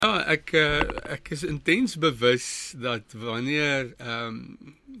Ja, ek is intens bewus dat wanneer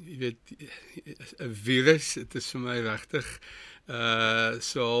jy weet 'n virus, dit is vir my regtig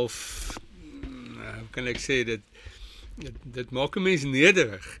so half hoe kan ek sê dit maak 'n mens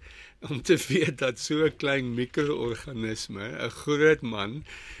nederig om te weet dat so 'n klein mikroorganisme 'n groot man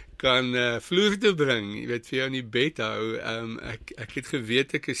kan vloer toe bring, jy weet vir jou in die bed hou. Ek het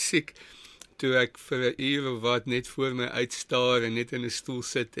geweet ek is siek toe ek vir 'n uur of wat net voor my uitstaar en net in 'n stoel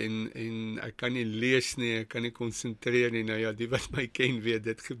sit en ek kan nie lees nie, ek kan nie konsentreer nie. Nou ja, die wat my ken weet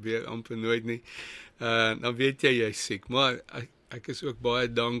dit gebeur amper nooit nie. Dan weet jy's siek, maar ek is ook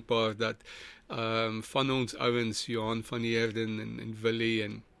baie dankbaar dat van ons ouens, Johan van die Heerden en Willie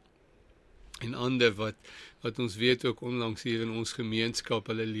en ander wat ons weet ook onlangs hier in ons gemeenskap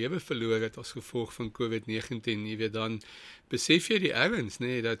hulle lewe verloor het as gevolg van COVID-19, jy weet dan besef jy die erns,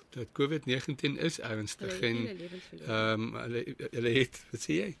 nee, dat COVID-19 is ernstig en hulle het, wat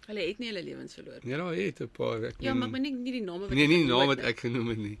sê jy? Hulle het nie hulle lewens verloor. Ja, daar het 'n paar. Ja, maar nie die name wat nee, nie die name wat ek genoem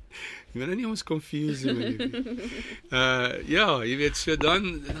het nie. Jy wil nou nie ons confuse met dit. Ja, jy weet so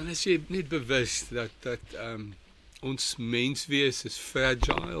dan is jy net bewus dat ons menswees is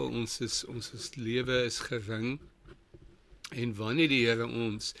fragile, ons lewe is gering en wanneer die Here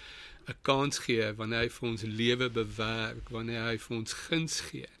ons 'n kans gee, wanneer hy vir ons lewe bewerk, wanneer hy vir ons guns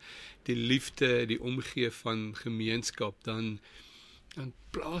gee, die liefde, die omgee van gemeenskap, dan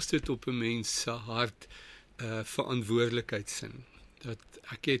plaas dit op 'n mens se hart verantwoordelikheidsin. Dat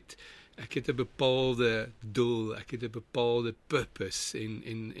ek het 'n bepaalde doel, ek het 'n bepaalde purpose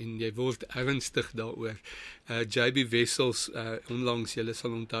en jy word ernstig daaroor. JB Wessels, onlangs, julle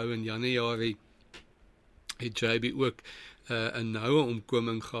sal onthou in Januarie, het JB ook 'n noue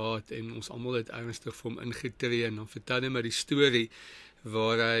omkoming gehad en ons almal het ernstig vir hom ingetree en dan vertel hy my die storie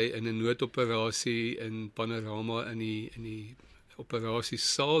waar hy in 'n noodoperasie in Panorama in die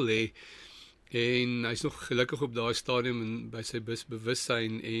operasiesaal lê en hy's nog gelukkig op daai stadium en by sy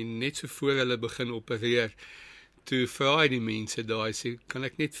bewussyn en net so voor hulle begin opereer, toe vra hy die mense daar, hy sê, kan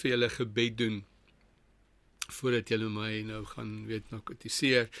ek net vir julle gebed doen voordat julle my nou gaan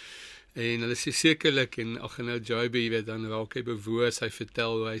narkotiseer? En hulle sê sekerlik en ag nou JB weet dan raak hy bewoes, hy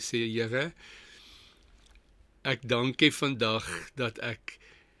vertel hoe hy sê, Here, ek dank U vandag dat ek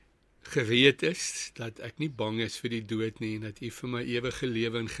gereed is, dat ek nie bang is vir die dood nie en dat U vir my ewige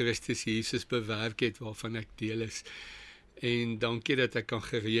lewe in Christus Jesus bewerk het waarvan ek deel is. En dankie dat ek kan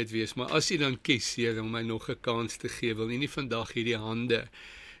gereed wees, maar as U dan kies, Here, om my nog 'n kans te gee, wil U nie vandag hierdie hande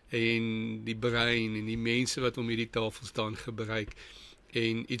en die brein en die mense wat om hierdie tafel staan gebruik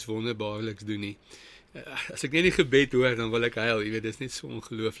en iets wonderbaarliks doen nie. As ek net die gebed hoor, dan wil ek huil, jy weet, dit is net so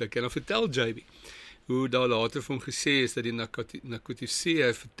ongelooflik. En dan vertel JB hoe daar later vir hom gesê is dat die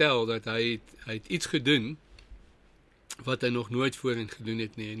narkotiseer vertel dat hy het iets gedoen wat hy nog nooit voorheen gedoen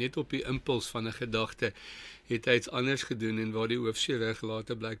het nie. En net op die impuls van 'n gedagte het hy iets anders gedoen en waar die hoofchirurg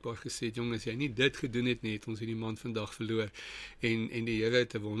later blykbaar gesê het, jong, as jy nie dit gedoen het nie, het ons hierdie man vandag verloor. En die Here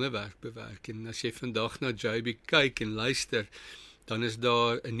het 'n wonderwerk bewerk. En as jy vandag na JB kyk en luister, dan is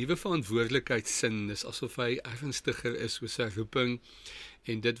daar 'n nuwe verantwoordelikheidsin, dis asof hy ernstiger is oor sy roeping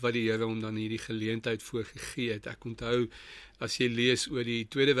en dit wat die Here hom dan hierdie geleentheid voorgegee het. Ek onthou, as jy lees oor die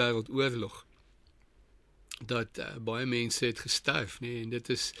Tweede Wêreldoorlog, dat baie mense het gesterf, nee, en dit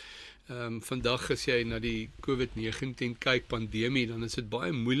is, vandag as jy na die COVID-19 kyk, pandemie, dan is dit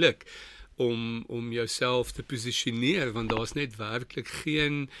baie moeilik om jouself te posisioneer, want daar's net werklik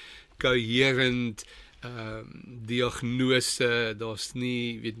geen coherent diagnose, daar's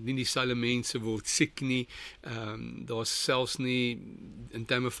nie dieselfde mense word siek nie, daar's selfs nie, in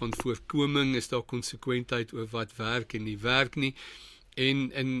terme van voorkoming, is daar konsekwentheid oor wat werk en nie werk nie,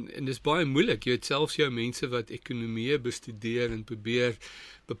 en dis baie moeilik, jy het selfs jou mense wat ekonomie bestudeer en probeer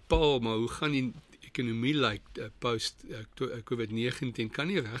bepaal, maar hoe gaan die ekonomie lyk post COVID-19, kan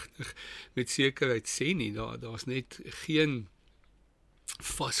nie regtig met sekerheid sê nie, daar's net geen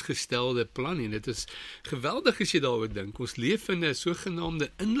vasgestelde plan en dit is geweldig as jy daaroor dink. Ons leef in 'n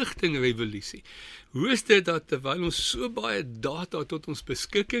sogenaamde inligtingrevolusie. Hoe is dit dat terwyl ons so baie data tot ons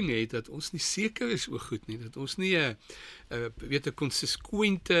beskikking het, dat ons nie seker is oor goed nie, dat ons nie 'n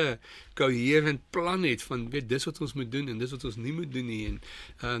konsekwente, coherent plan het van dis wat ons moet doen en dis wat ons nie moet doen nie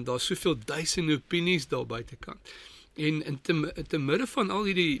en daar's soveel duisende opinies daar buitekant. En te midde van al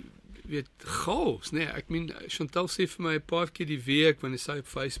hierdie weet chaos, nee, ek meen Chantal sê vir my 'n paar keer die week wanneer sy op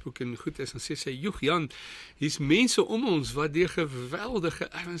Facebook en goed is, dan sê sy, "Joeg Jan, hier's mense om ons wat deur geweldige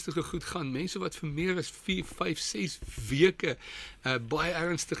ernstige goed gaan, mense wat vir meer as 4, 5, 6 weke baie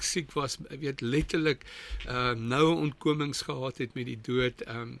ernstig siek was, weet letterlik noue ontkomings gehad het met die dood,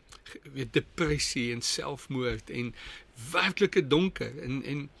 weet depressie en selfmoord en werklike donker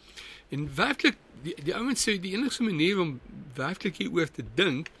en werklik die ouens sê die enigste manier om werklik hieroor te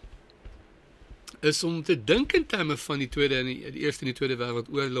dink is om te dink in terme van die Eerste en die Tweede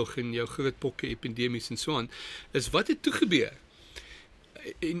Wêreldoorlog en jou groot pokke epidemies en so aan, is wat het toe gebeur?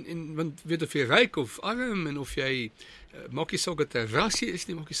 En want weet of jy ryk of arm en of jy maak nie saak wat 'n ras jy is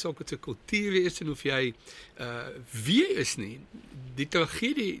nie, maak nie saak wat 'n kultuur jy is en of jy wie jy is nie. Die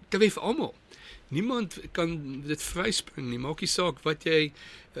tragedie tref almal. Niemand kan dit vryspring nie. Maak nie saak wat jy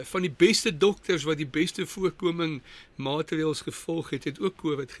van die beste dokters wat die beste voorkoming maatreëls gevolg het ook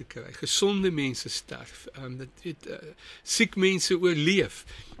COVID gekry. Gesonde mense sterf. Dit weet siek mense oorleef.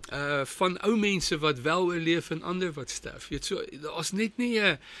 Van ou mense wat wel oorleef en ander wat sterf. Weet so daar's net nie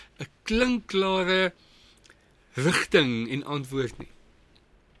 'n klinkklare rigting en antwoord nie.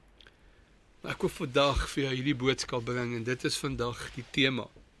 Maar ek wil vandag vir jou hierdie boodskap bring en dit is vandag die tema.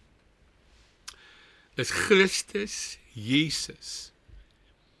 Is Christus Jesus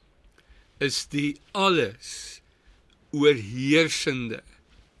is die alles oorheersende,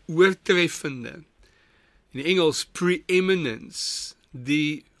 oortreffende, in Engels preeminence,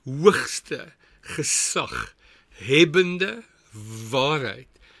 die hoogste gesag hebbende waarheid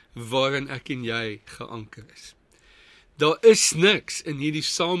waarin ek en jy geanker is. Daar is niks in hierdie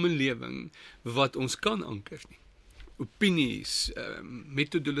samelewing wat ons kan anker nie. Opinies,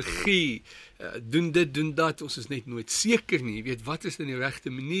 metodologie, doen dit, doen dat, ons is net nooit seker nie, weet wat is in die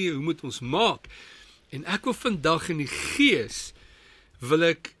regte manier, hoe moet ons maak, en ek wil vandag in die gees, wil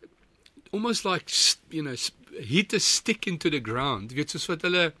ek, almost like, hit a stick into the ground, weet soos wat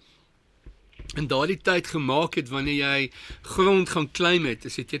hulle in daardie tyd gemaak het, wanneer jy grond gaan klim het,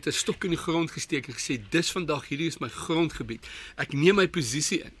 is het jy 'n stok in die grond gesteek en gesê, dis vandag, hierdie is my grondgebied, ek neem my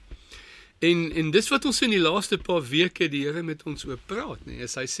posisie in. En dis wat ons in die laaste paar weke die Here met ons oor praat, nee,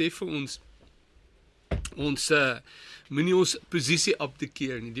 is hy sê vir ons moenie ons posisie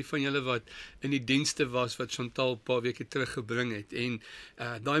abdikeer nie, die van julle wat in die dienste was, wat Chantal 'n paar weke teruggebring het, en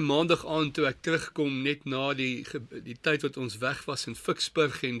daai maandag aand toe ek terugkom, net na die tyd wat ons weg was in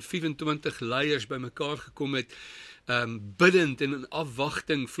Ficksburg, en 24 leiers bymekaar gekom het, biddend en in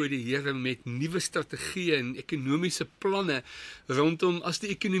afwagting voor die Here met nuwe strategieë en ekonomiese planne rondom as die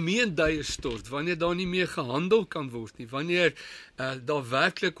ekonomie in duie stort, wanneer daar nie meer gehandel kan word nie, wanneer daar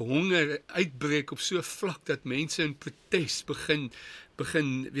werklik honger uitbreek op so 'n vlak dat mense in protes begin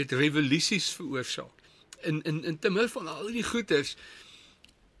weet revolusies veroorsaak. In te midde van al die goeters,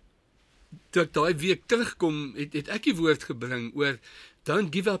 toe ek daai week terugkom, het ek die woord gebring oor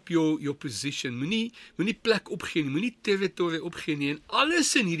don't give up your position. Moenie plek opgee nie, moenie territorie opgee nie, en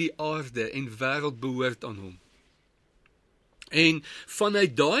alles in hierdie aarde en wêreld behoort aan hom. En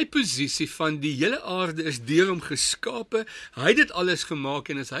vanuit daai posisie van die hele aarde is deur hom geskape, hy het dit alles gemaak,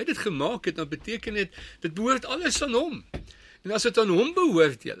 en as hy dit gemaak het, dan beteken dit behoort alles aan hom. En as dit aan hom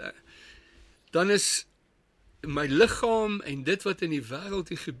behoort, julle, dan is my liggaam en dit wat in die wêreld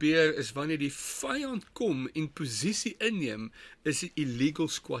hier gebeur, is wanneer die vyand kom en posisie inneem, is 'n illegal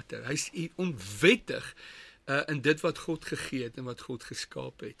squatter. Hy's onwettig in dit wat God gegee het en wat God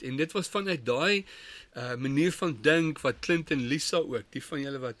geskaap het. En dit was vanuit daai manier van dink wat Clint en Lisa ook, die van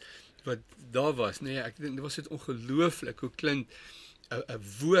julle wat daar was, nee, ek dink dit was dit ongelooflik hoe Clint 'n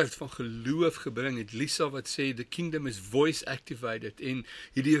woord van geloof gebring het. Lisa wat sê, the kingdom is voice activated, en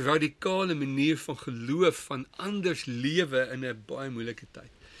hierdie radikale manier van geloof, van anders lewe in 'n baie moeilike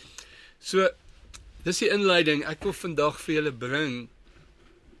tyd. So, dis die inleiding, ek wil vandag vir julle bring,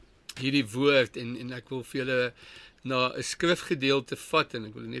 hierdie woord, en ek wil vir julle na 'n skrifgedeelte vat, en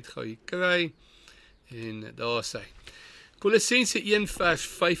ek wil net gou hier kry, en daar is hy. Kolossense 1 vers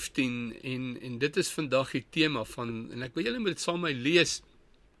 15, en dit is vandag die tema van, en ek wil julle moet dit saam met my lees.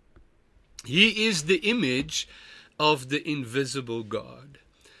 He is the image of the invisible God,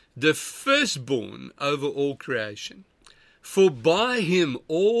 the firstborn over all creation. For by him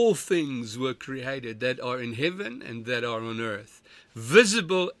all things were created that are in heaven and that are on earth,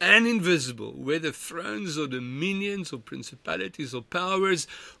 visible and invisible, whether thrones or dominions or principalities or powers,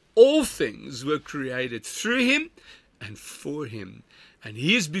 all things were created through him and for him, and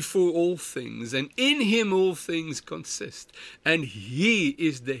he is before all things, and in him all things consist. And he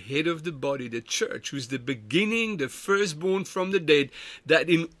is the head of the body, the church, who is the beginning, the firstborn from the dead, that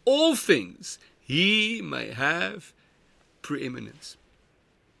in all things he may have preeminence.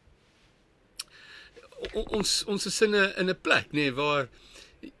 ons is in 'n plek, nee, waar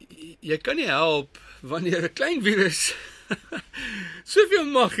jy kan nie help wanneer 'n klein virus soveel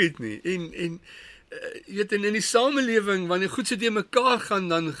mag het nie. En jy weet in die samelewing wanneer goed so deur mekaar gaan,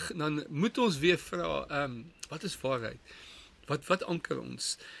 dan moet ons weer vra, wat is waarheid? Wat anker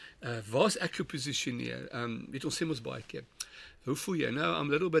ons? Waar's ek geposisioneer? Weet ons sê mos baie keer, hoe voel jy nou? I'm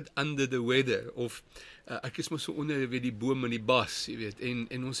a little bit under the weather, of ek is maar so onder weer die boom in die bas, jy weet.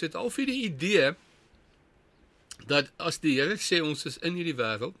 En ons het al vir die idee dat as die Here sê ons is in hierdie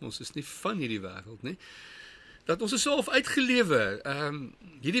wêreld, ons is nie van hierdie wêreld nie, dat ons is self uitgelewer.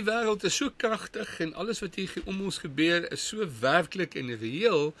 Hierdie wêreld is so kragtig en alles wat hier om ons gebeur is so werklik en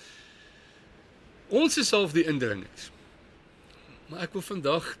reëel. Ons is self die indringers. Maar ek wil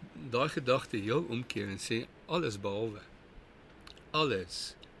vandag daai gedagte heel omkeer en sê alles behalwe.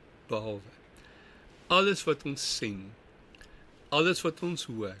 Alles behalwe. Alles wat ons sien, alles wat ons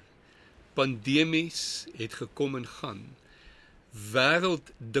hoor, pandemies het gekom en gaan.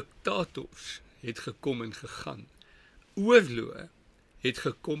 Wêrelddiktators het gekom en gegaan. Oorloë het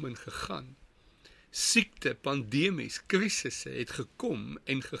gekom en gegaan. Siekte, pandemies, krisisse het gekom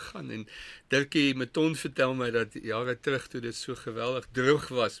en gegaan. En Dirkie Meton vertel my dat jare terug toe dit so geweldig droog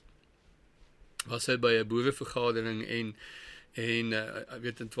was hy by 'n boerevergadering en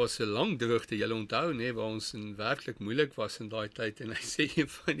weet dit was 'n lang droogte, julle onthou nê, waar ons in werklik moeilik was in daai tyd, en hy sê een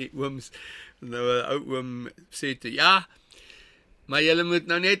van die ooms, nou 'n ou oom sê toe, ja, maar julle moet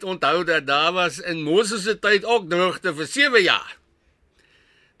nou net onthou dat daar was in Moses se tyd ook droogte vir 7 jaar.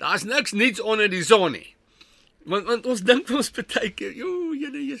 Daar's niks niets onder die son nie. Want ons dink ons baie keer,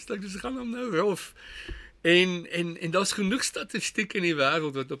 dis gaan hom nou rof. En daar's genoeg statistiek in die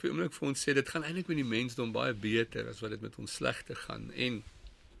wêreld wat op die oomblik vir ons sê dit gaan eintlik met die mensdom baie beter as wat dit met ons slegter gaan. En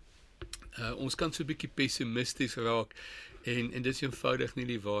ons kan so 'n bietjie pessimisties raak en dis eenvoudig nie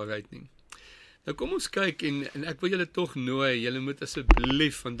die waarheid nie. Nou kom ons kyk en ek wil julle tog nooi, julle moet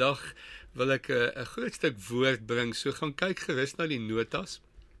asseblief vandag wil ek 'n groot stuk woord bring. So gaan kyk gerus na die notas.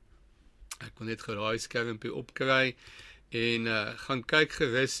 Ek wil net geraai skermpie opkry en gaan kyk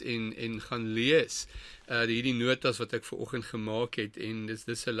gerus en gaan lees hierdie notas wat ek vanoggend gemaak het, en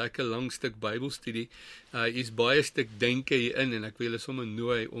dis 'n lekker lang stuk Bybelstudie. Hier's baie stuk denke hierin en ek wil julle sommer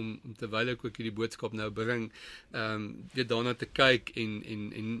nooi om terwyl ek ook hierdie boodskap nou bring, weer daarna te kyk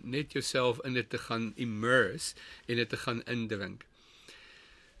en net jouself in dit te gaan immerse en dit te gaan indrink.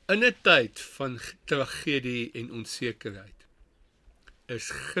 In 'n tyd van tragedie en onsekerheid is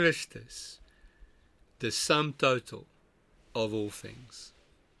Christus the sum total of all things.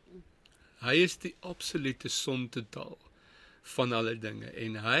 Hy is die absolute somtotaal van alle dinge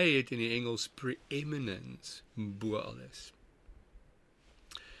en hy het in die Engels preeminence bo alles.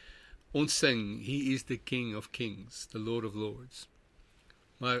 Ons sing, he is the King of Kings, the Lord of Lords.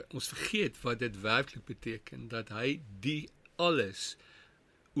 Maar ons vergeet wat dit werklik beteken, dat hy die alles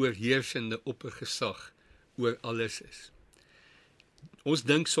oorheersende oppergesag oor alles is. Ons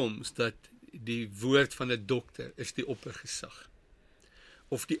dink soms dat die woord van 'n dokter is die oppergesag,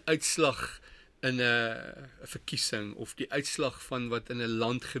 of die uitslag in 'n verkiesing, of die uitslag van wat in 'n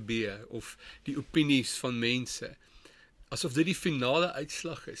land gebeur, of die opinies van mense, asof dit die finale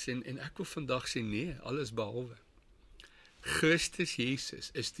uitslag is, en ek wil vandag sê nee, alles behalwe. Christus Jesus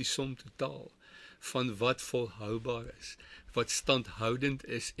is die somtotaal van wat volhoubaar is, wat standhoudend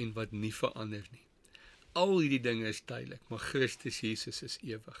is en wat nie verander nie. Al hierdie dinge is tydelik, maar Christus Jesus is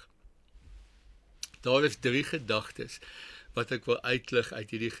ewig. Daar is 3 gedagtes wat ek wil uitlig uit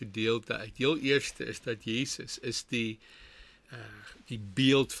hierdie gedeelte uit. Heel eerste is dat Jesus is die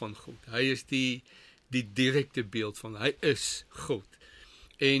beeld van God. Hy is die direkte beeld van, hy is God.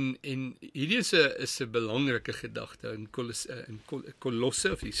 En hierdie is 'n belangrike gedagte. In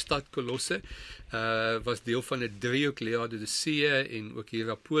Kolosse, of die stad Kolosse, was deel van 'n driehoek, Laodicea en ook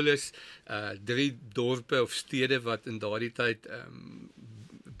Hierapolis, 3 dorpe of stede wat in daardie tyd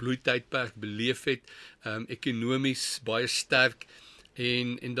bloeitydperk beleef het, ekonomies baie sterk,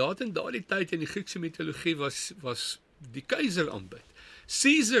 en daar in daardie tyd in die Griekse mitologie was die keiser aanbid.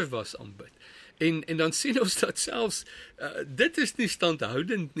 Caesar was aanbid. En dan sien ons dat selfs, dit is nie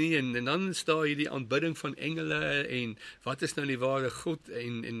standhoudend nie, en dan is daar hierdie aanbidding van engele, en wat is nou die ware God,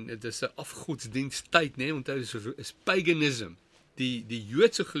 en dit is 'n afgodsdiensttyd, nee, want dit is paganism. Die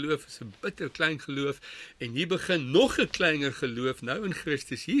Joodse geloof is 'n bitter klein geloof, en hier begin nog 'n kleiner geloof, nou in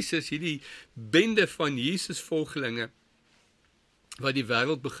Christus Jesus, hierdie bende van Jesus volgelinge, wat die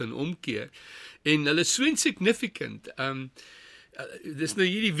wêreld begin omkeer, en hulle is so insignificant, dis nou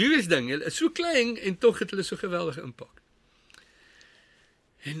hierdie virus ding, hulle is so klein, en tog het hulle so geweldige impak.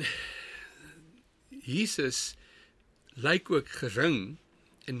 En Jesus lyk ook gering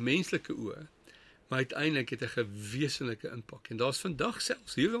in menslike oë, maar uiteindelik het hy 'n wesenlike impak. En daar's vandag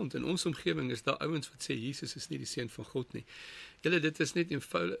selfs hier rond in ons omgewing is daar ouens wat sê Jesus is nie die seun van God nie. Julle, dit is net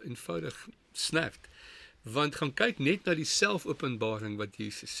eenvoudig snert. Want gaan kyk net na die selfopenbaring wat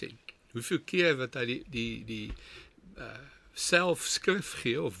Jesus sê. Hoeveel keer wat hy die self skrif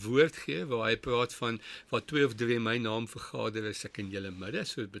gee of woord gee waar hy praat van waar 2 of 3 in my naam vergader is ek in julle midde,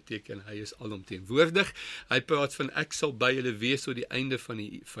 so dit beteken hy is alomteenwoordig. Hy praat van ek sal by julle wees tot die einde van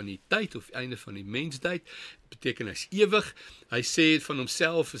die tyd of einde van die mensdyd, beteken hy's ewig. Hy sê van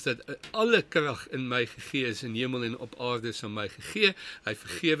homself is dat alle krag in my gegee is in hemel en op aarde is aan my gegee. Hy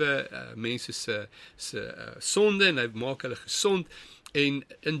vergewe mense se sonde en hy maak hulle gesond. En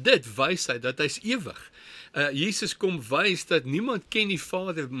in dit wys hy dat hy's ewig. Jesus kom wys dat niemand ken die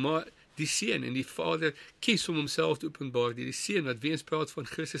Vader, maar die Seun, en die Vader kies om homself te openbaar deur die Seun, wat weer eens praat van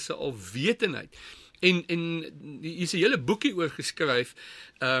Christus se alwetendheid. En hier is 'n hele boekie oor geskryf,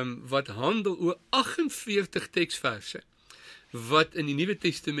 wat handel oor 48 teksverse, wat in die Nuwe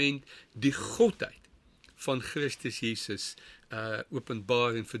Testament die godheid van Christus Jesus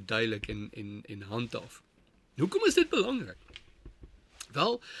openbaar en verduidelik en handhaaf. Hoekom is dit belangrik?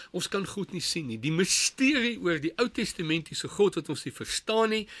 Wel, ons kan God nie sien nie. Die misterie oor die Ou Testamentiese God wat ons nie verstaan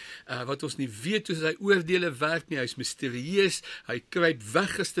nie, wat ons nie weet hoe sy oordeele werk nie, hy's misterieus, hy kruip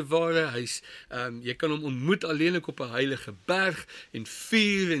weg as te ware, jy kan hom ontmoet alleenlik op 'n heilige berg, en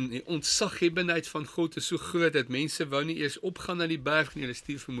vuur en die ontsaghebbenheid van God is so groot, dat mense wou nie eers opgaan na die berg nie, hulle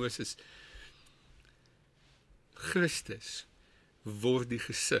stuur vir Moses. Christus word die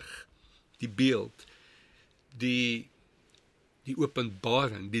gesig, die beeld, die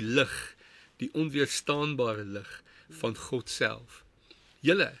openbaring, die lig, die onweerstaanbare lig van God self.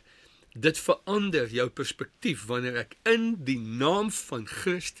 Julle, dit verander jou perspektief wanneer ek in die naam van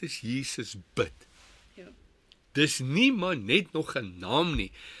Christus Jesus bid. Ja. Dis nie maar net nog 'n naam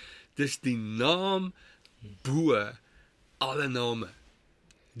nie. Dis die naam bo alle name.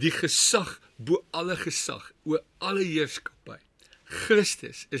 Die gesag bo alle gesag, oor alle heerskappy.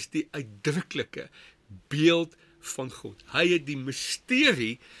 Christus is die uitdruklike beeld van God. Hy het die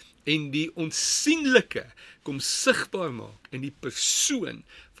misterie en die onsigbare kom sigbaar maak in die persoon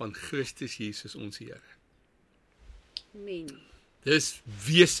van Christus Jesus ons Here. Amen. Dis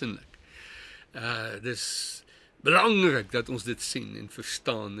wesenlik. Dis belangrik dat ons dit sien en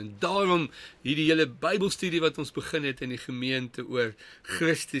verstaan. En daarom hierdie hele Bybelstudie wat ons begin het in die gemeente oor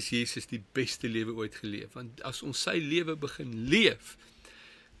Christus Jesus, die beste lewe ooit geleef. Want as ons sy lewe begin leef,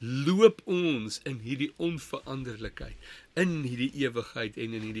 loop ons in hierdie onveranderlikheid, in hierdie ewigheid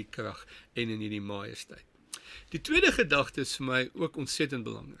en in hierdie krag en in hierdie majesteit. Die tweede gedagte is vir my ook ontsettend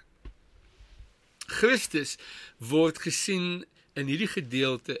belangrik. Christus word gesien in hierdie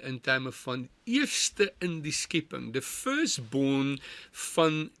gedeelte in terme van eerste in die skepping, the firstborn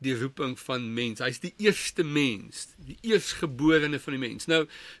van die roeping van mens. Hy's die eerste mens, die eerstgeborene van die mens. Nou,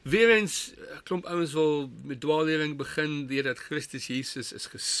 weer eens, 'n klomp ouens wil met dwaallering begin, deur dat Christus Jesus is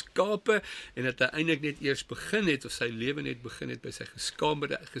geskape, en dat hy eintlik net eers begin het, of sy lewe net begin het by sy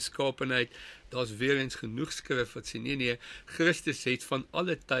geskapenheid. Daar's weer eens genoeg skrif wat sê, nee, Christus het van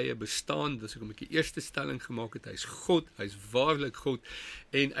alle tye bestaan, dis hoekom ek die eerste stelling gemaak het, hy's God, hy's waarlik God,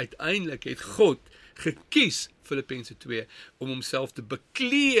 en uiteindelik het God gekies, Filippense 2, om homself te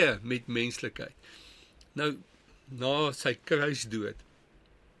beklee met menslikheid. Nou, na sy kruisdood,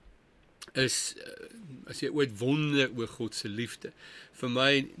 is, as jy ooit wonder oor God se liefde, vir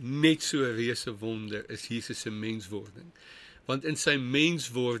my net so 'n reuse wonder is Jesus se menswording. Want in sy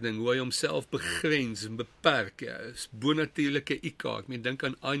menswording, hoe hy homself begrens en beperk, is bonatuurlike IQ. Ek meen, dink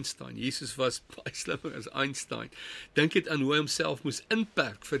aan Einstein. Jesus was baie slimmer as Einstein. Dink dit aan hoe hy homself moes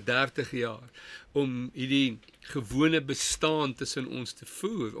inperk vir 30 jaar, om hierdie gewone bestaan tussen ons te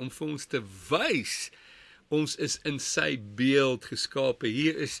voer, om vir ons te wys, ons is in sy beeld geskape.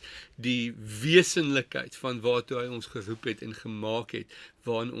 Hier is die wesenlikheid van waartoe hy ons geroep het en gemaak het,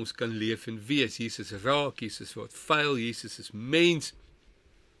 waarin ons kan leef en wees. Jesus raak, Jesus word vuil, Jesus is mens,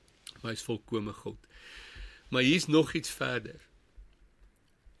 maar hy is volkome God. Maar hier is nog iets verder.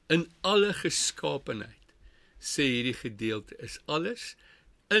 In alle geskaapenheid, sê hierdie gedeelte, is alles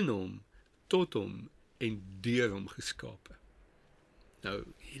in hom, tot hom en deur hom geskape. Nou,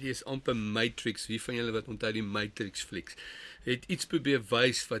 hierdie is amper Matrix, wie van julle wat onthou die Matrix flieks, het iets probeer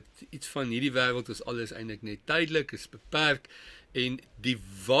wys, wat iets van hierdie wêreld is alles eintlik net tydelik, is beperk, en die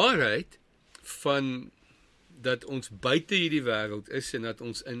waarheid van dat ons buite hierdie wêreld is, en dat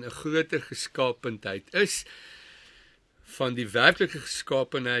ons in 'n groter geskapenheid is, van die werklike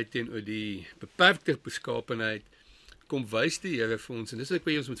geskapenheid teenoor die beperkte geskapenheid, kom wys die Here vir ons, en dis wat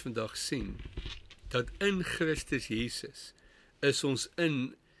ons moet vandag sien, dat in Christus Jesus is ons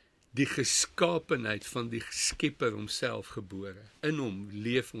in die geskapenheid van die Skepper homself gebore. In hom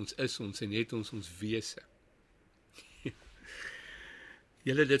leef ons, is ons en het ons wese.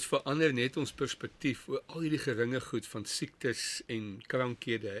 Julle, dit verander net ons perspektief oor al hierdie geringe goed van siektes en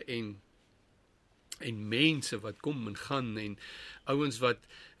krankhede en mense wat kom en gaan en ouens wat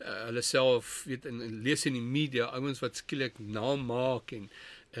hulle self weet en lees in die media, ouens wat skielik naam maak en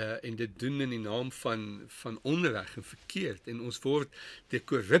dit doen in die naam van onreg en verkeerd en ons word deur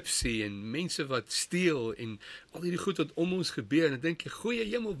korrupsie en mense wat steel en al hierdie goed wat om ons gebeur en dan dink jy, goeie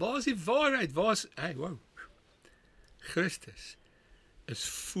hemel, waar is die waarheid? Wow. Christus is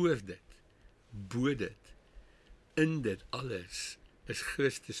voor dit, bo dit, in dit alles is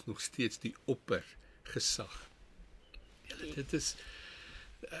Christus nog steeds die oppergesag. Dit is,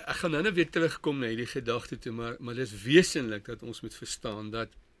 ek gaan nou weer terugkom na hierdie gedagte toe, maar dit is wesenlik dat ons moet verstaan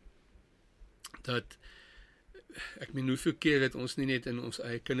dat ek meen hoeveel keer het ons nie net in ons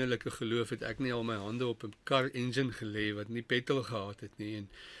eie kinderlike geloof het ek nie al my hande op 'n car engine gelê wat nie petrol gehad het nie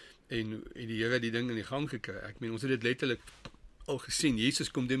en die Here die ding in die gang gekry. Ek meen ons het dit letterlik al gesien. Jesus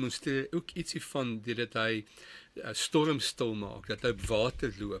kom demonstreer ook ietsie van dat hy storm stil maak, dat hy op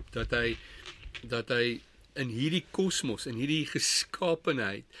water loop, dat hy in hierdie kosmos, in hierdie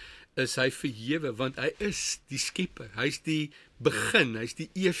geskapenheid is hy verhewe, want hy is die skepper, hy is die begin, hy is die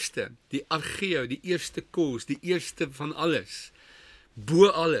eerste, die argeo, die eerste kos, die eerste van alles, bo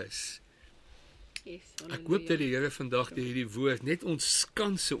alles. Yes, Ek hoop dat die Here vandag deur hierdie woord net ons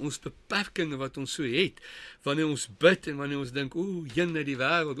skanse, ons beperkings wat ons so het, wanneer ons bid en wanneer ons dink, jene die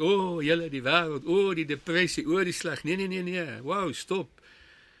wêreld, julle die wêreld, die depressie, die sleg. Nee. Wow, stop.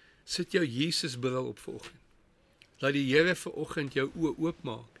 Sit jou Jesusbril op vanoggend. Laat die Here vanoggend jou oë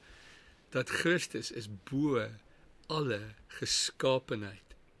oopmaak dat Christus is bo alle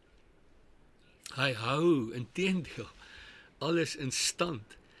geskapenheid. Hy hou inteendeel alles in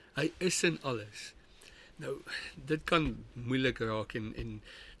stand. Hy is in alles. Nou, dit kan moeilik raak en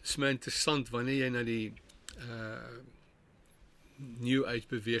is my interessant wanneer jy na die New Age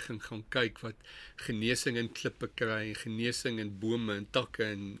beweging gaan kyk wat genesing in klippe kry, genesing in bome en takke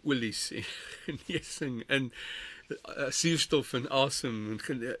en olies en genesing in suurstof en asem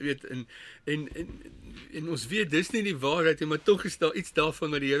en ons weet dis nie die waarheid maar tog is daar iets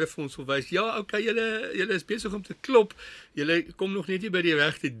daarvan wat die Here vir ons wil wys. Ja, okay, julle is besig om te klop. Julle kom nog net nie by die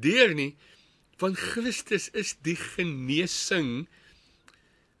regte deur nie. Want Christus is die genesing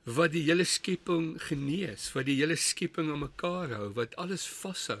wat die hele skepping genees, wat die hele skepping aan mekaar hou, wat alles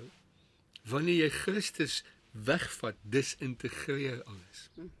vashou. Wanneer jy Christus wegvat, disintegreer alles.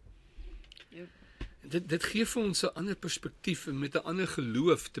 Dit gee vir ons 'n ander perspektief en met 'n ander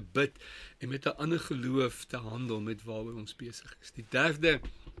geloof te bid en met 'n ander geloof te handel met waaroor ons besig is. Die derde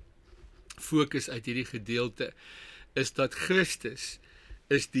fokus uit hierdie gedeelte is dat Christus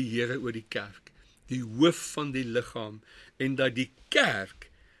is die Here oor die kerk, die hoof van die liggaam en dat die kerk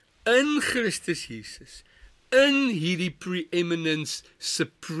in Christus Jesus in hierdie preeminence,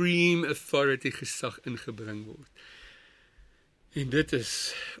 supreme authority gesag ingebring word. En dit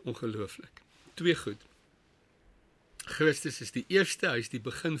is ongelooflik. Twee goed. Christus is die eerste, hy is die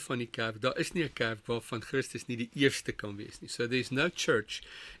begin van die kerk. Daar is nie 'n kerk waarvan Christus nie die eerste kan wees nie. So there is no church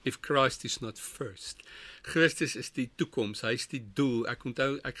if Christ is not first. Christus is die toekoms, hy is die doel. Ek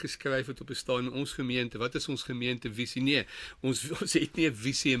onthou ek geskryf het op 'n stadium in ons gemeente. Wat is ons gemeentevisie? Nee, ons het nie 'n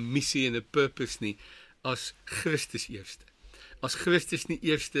visie, 'n missie en 'n purpose nie as Christus eerste. As Christus nie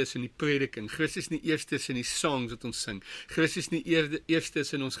eerste is in die prediking, Christus nie eerste is in die songs wat ons sing, Christus nie eerste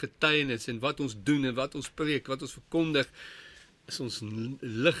is in ons getuienis en wat ons doen en wat ons preek, wat ons verkondig, is ons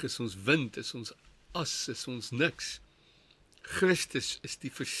lig, is ons wind, is ons as, is ons niks. Christus is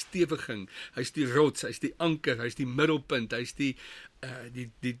die verstewiging, hy is die rots, hy is die anker, hy is die middelpunt, hy is die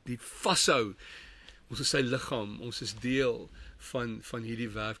vashou. Ons is sy liggaam, ons is deel van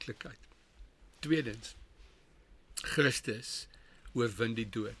hierdie werklikheid. Tweedens, Christus oorwin die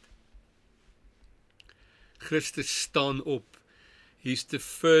dood. Christus staan op. He's the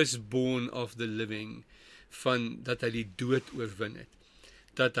firstborn of the living, van dat hy die dood oorwin het.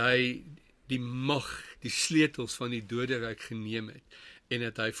 Dat hy die mag, die sleutels van die doderyk geneem het en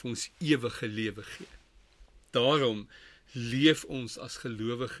dat hy vir ons ewige lewe gee. Daarom leef ons as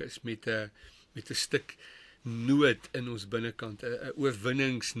gelowiges met 'n stuk nood in ons binnekant, 'n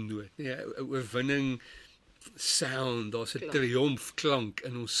oorwinningsnood, nee, 'n oorwinning sound, daar's 'n triomfklank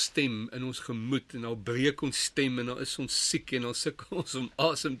in ons stem, in ons gemoed en dan breek ons stem en dan is ons siek en dan sukkel ons om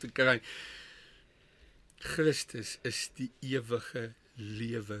asem te kry. Christus is die ewige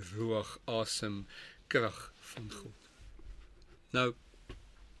lewe, roog, asem, krag van God. Nou,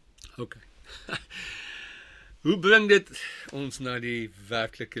 okay. Hoe bring dit ons na die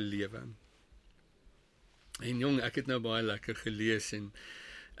werklike lewe? En jong, ek het nou baie lekker gelees en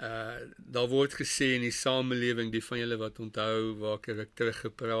daar word gesê in die samelewing, die van julle wat onthou waar ek terug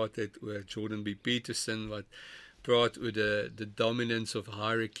gepraat het oor Jordan B. Peterson wat praat oor the dominance of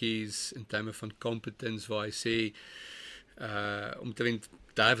hierarchies in terme van competence, waar hy sê omtrent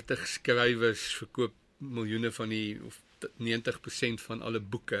 30 skrywers verkoop miljoene van of 90% van alle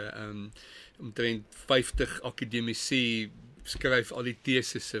boeke. Omtrent 50 akademici skryf al die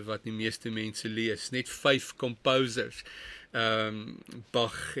tesisse wat die meeste mense lees. Net 5 composers,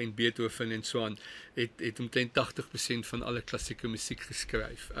 Bach en Beethoven en so aan, het omtrent 80% van alle klassieke musiek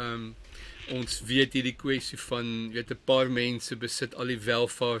geskryf. Ons weet hierdie kwessie van, 'n paar mense besit al die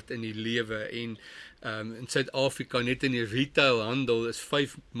welvaart in die lewe en in Suid-Afrika, net in die retailhandel is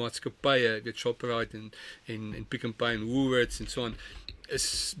 5 maatskappye, Shoprite en Pick n Pay en Woolworths en so aan,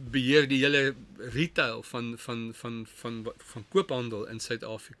 is beheer die hele retail van koophandel in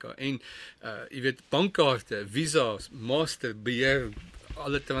Suid-Afrika. En bankkaarte, Visa, Master beheer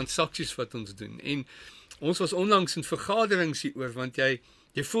alle transaksies wat ons doen. En ons was onlangs in vergaderings hieroor, want jy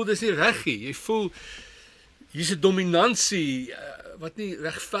voel dis nie reg nie. Jy voel hier's 'n dominansie wat nie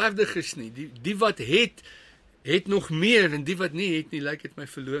regverdig is nie. Die wat het nog meer, en die wat nie het nie, lyk dit my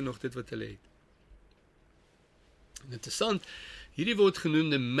verloor nog dit wat hulle het. En interessant, hierdie word genoem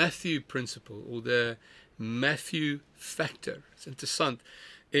the Matthew Principle, of the Matthew Factor. Dit is interessant.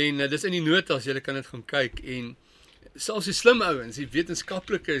 En dis in die notas, julle kan dit gaan kyk, en selfs die slim ouens, die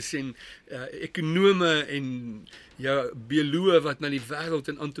wetenskaplikes en ekonome en bioloë wat na die wêreld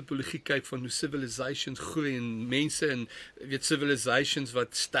en antropologie kyk van hoe civilizations groei en mense en civilizations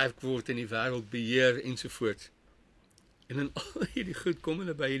wat sterk word en die wêreld beheer ensovoorts. En in al hierdie goed kom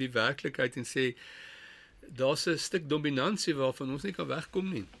hulle by hierdie werklikheid en sê daar's 'n stuk dominansie waarvan ons nie kan wegkom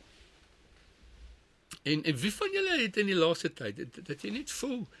nie. En wie van julle het in die laaste tyd dat jy net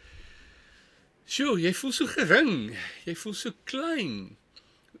voel, jy voel so gering, jy voel so klein,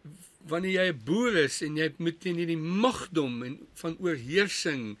 wanneer jy 'n boer is en jy moet in hierdie magdom en van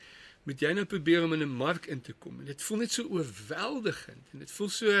oorheersing, moet jy nou probeer om in 'n mark in te kom, en dit voel net so oorweldigend, en dit voel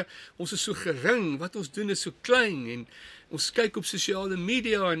so, ons is so gering, wat ons doen is so klein, en ons kyk op sosiale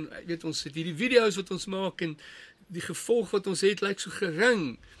media, en ons het hierdie video's wat ons maak, en die gevolg wat ons het, lyk so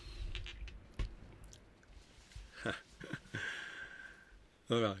gering.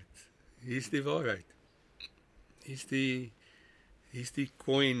 Alright. Hier is die waarheid. Hier is die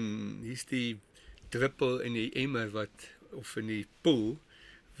coin, hier is die druppel in die emmer of in die pool,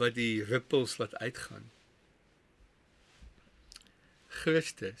 wat die rippels laat uitgaan.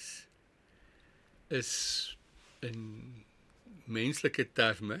 Christus is in menslike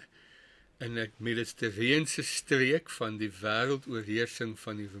terme in 'n Mediterrane streek van die wêreldoorheersing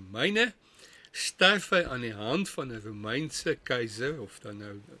van die Romeine, sterf hy aan die hand van 'n Romeinse keiser, of dan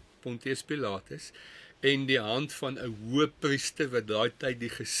nou Pontius Pilatus, en die hand van 'n hoëpriester wat daai tyd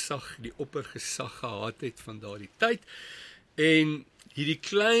die oppergesag gehad het van daardie tyd. En hierdie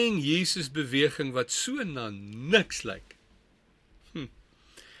klein Jesus beweging wat so na niks lyk.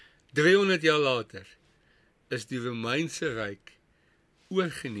 300 jaar later is die Romeinse ryk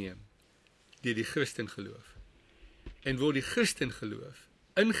oorgeneem deur die Christengeloof. En word die Christengeloof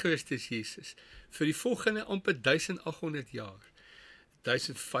in Christus Jesus vir die volgende amper 1800 jaar,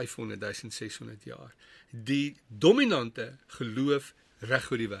 1500, 1600 jaar, die dominante geloof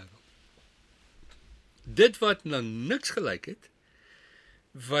reg oor die wêreld. Dit wat na niks gelyk het,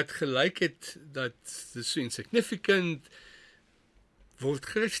 wat gelyk het dat dit so insignificant, word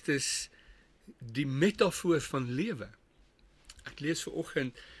Christus die metafoor van lewe. Ek lees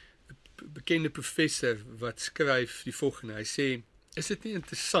vanoggend 'n bekende professor wat skryf die volgende. Hy sê, is dit nie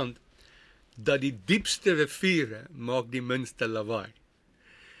interessant dat die diepste riviere maak die minste lawaai?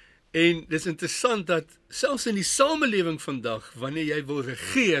 En dis interessant dat selfs in die samelewing vandag, wanneer jy wil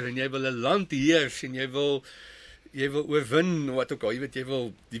regeer en jy wil 'n land heers en jy wil oorwin, wat ook al, jy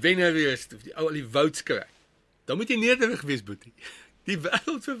wil die wenner wees, of al die wouds kry, dan moet jy nederig wees, boetie. Die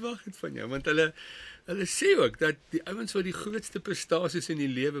wêreld verwag dit van jou, want hulle sê ook dat die ouens wat die grootste prestasies in die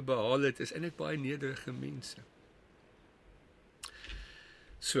lewe behaal het, is eintlik baie nederige mense.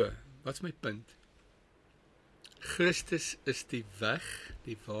 So, wat's my punt? Christus is die weg,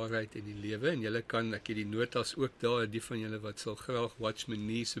 die waarheid en die lewe, en julle kan, ek het die notas ook daar, die van julle wat sal graag Watchman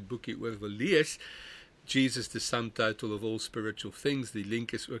Nee se boekie oor wil lees, Jesus, the sum total of all spiritual things, die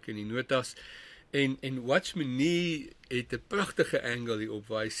link is ook in die notas, en Watchman Nee het 'n pragtige angle hierop,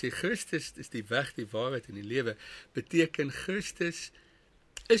 waar hy sê, Christus is die weg, die waarheid en die lewe, beteken Christus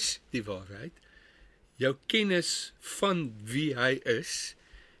is die waarheid, jou kennis van wie hy is,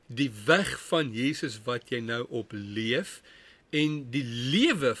 die weg van Jesus wat jy nou op leef, en die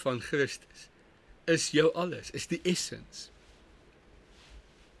lewe van Christus is jou alles, is die essence.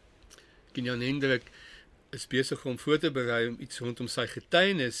 Jan Hendrik is besig om voor te berei om iets rondom sy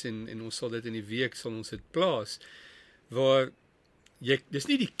getuienis, en ons sal dit in die week, sal ons dit plaas, waar dis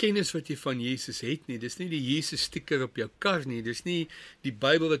nie die kennis wat jy van Jesus het nie, dis nie die Jesus sticker op jou kar nie, dis nie die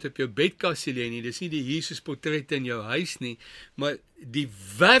Bybel wat op jou bedkassie lê nie, dis nie die Jesus portrette in jou huis nie, maar die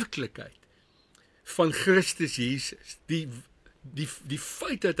werklikheid van Christus Jesus, die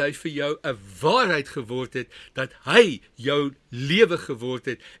feit dat hy vir jou 'n waarheid geword het, dat hy jou lewe geword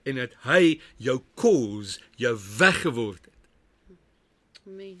het, en dat hy jou cause, jou weg geword het.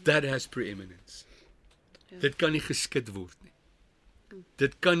 Amen. That has preeminence. Ja. Dit kan nie geskit word nie.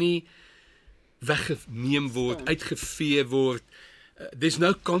 Dit kan nie weggeneem word, uitgevee word. There's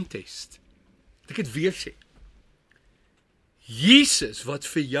no contest. Ek het weer sê. Jesus wat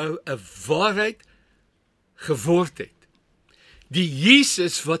vir jou 'n waarheid geword het. Die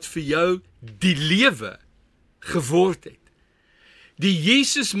Jesus wat vir jou die lewe geword het. Die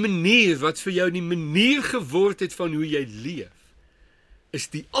Jesus manier wat vir jou die manier geword het van hoe jy leef, is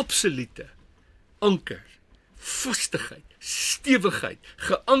die absolute anker, vastigheid, stewigheid,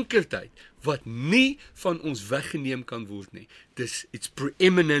 geankerdheid, wat nie van ons weggeneem kan word nie. It's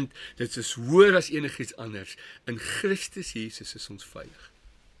preeminent, dit is hoër as enigiets anders. In Christus Jesus is ons veilig.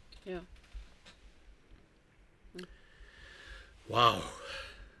 Ja. Wow,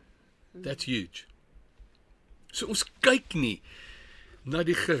 that's huge. So ons kyk nie na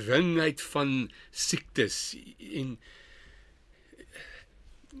die geringheid van siektes en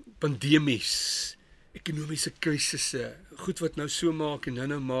pandemies, ekonomiese krisisse, goed wat nou so maak en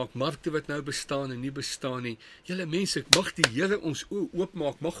nou maak, markte wat nou bestaan en nie bestaan nie. Julle mense, mag die Here ons oë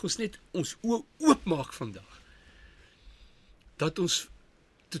oopmaak, mag ons net ons oë oopmaak vandag. Dat ons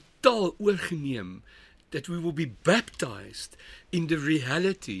totaal oorgeneem, that we will be baptized in the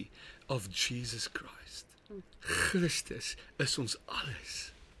reality of Jesus Christ. Christus is ons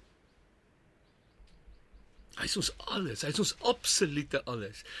alles. Hy is ons alles, hy is ons absolute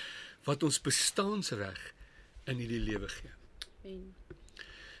alles, wat ons bestaansreg in hierdie lewe gee. Amen.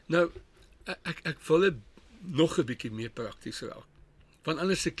 Nou, ek wil dit nog 'n bietjie meer prakties raak, want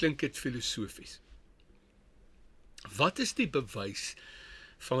anders klink dit filosofies. Wat is die bewys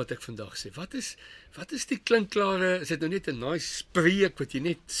van wat ek vandag sê? Wat is die klinkklare, is dit nou net 'n nice spreek wat jy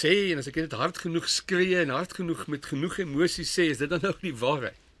net sê, en as ek net hard genoeg skree en hard genoeg met genoeg emosie sê, is dit dan nou die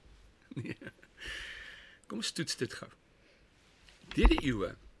waarheid? Nee. Kom ons toets dit gou. Deur die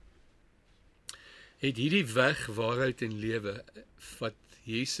eeue het hierdie weg, waarheid en lewe, wat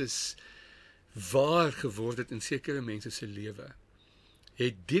Jesus waar geword het in sekere mense se lewe,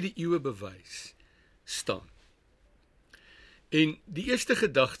 het deur die eeue bewys staan. En die eerste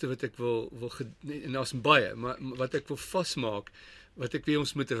gedagte wat ek wil en daar's baie, maar wat ek wil vasmaak, wat ek weer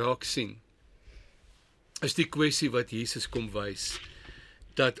ons moet raak sien, is die kwessie wat Jesus kom wys,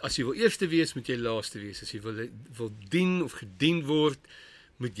 dat as jy wil eerste wees, moet jy laaste wees. As jy wil dien of gedien word,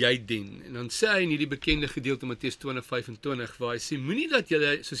 moet jy dien. En dan sê hy in hierdie bekende gedeelte Matteus 20:25, waar hy sê, moenie dat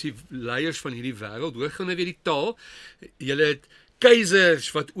julle, soos die leiers van hierdie wêreld, hoor gou nou weer die taal, julle het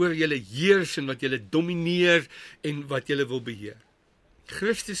keisers wat oor julle heers en wat julle domineer en wat julle wil beheer.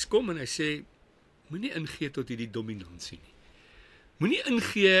 Christus kom en hy sê, moenie ingee tot hierdie dominansie nie. Moenie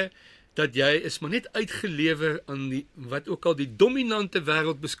ingee dat jy is maar net uitgelewer aan die, wat ook al die dominante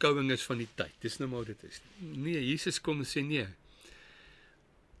wêreldbeskouing is van die tyd. Dis nou maar dit is. Nee, Jesus kom en sê nee.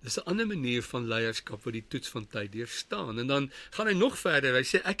 Dis 'n ander manier van leierskap wat die toets van tyd deurstaan. En dan gaan hy nog verder. Hy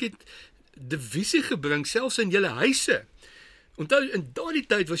sê, ek het divisie gebring selfs in julle huise. Onthou, in daardie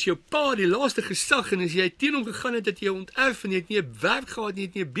tyd was jou pa die laaste gesag, en as jy teen hom gegaan het, jy onterf, en jy het nie 'n werk gehad nie, jy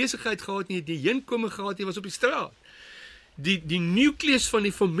het nie 'n besigheid gehad nie, jy het nie heenkome gehad, jy was op die straat. Die nukleus van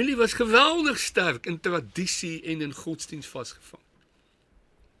die familie was geweldig sterk in tradisie en in godsdienst vasgevang.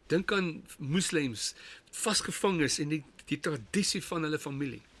 Dink aan moslems, vasgevang is in die tradisie van hulle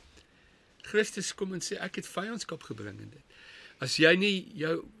familie. Christus kom en sê, ek het vyandskap gebring in dit. As jy nie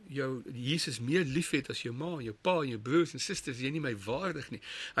jou Jesus meer lief het as jou ma, jou pa en jou broers en susters, jy nie my waardig nie.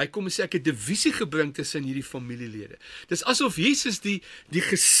 Hy kom en sê, ek het divisie gebring tussen hierdie familielede. Dis asof Jesus die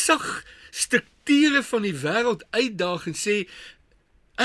gesagstrukture van die wêreld uitdaag en sê,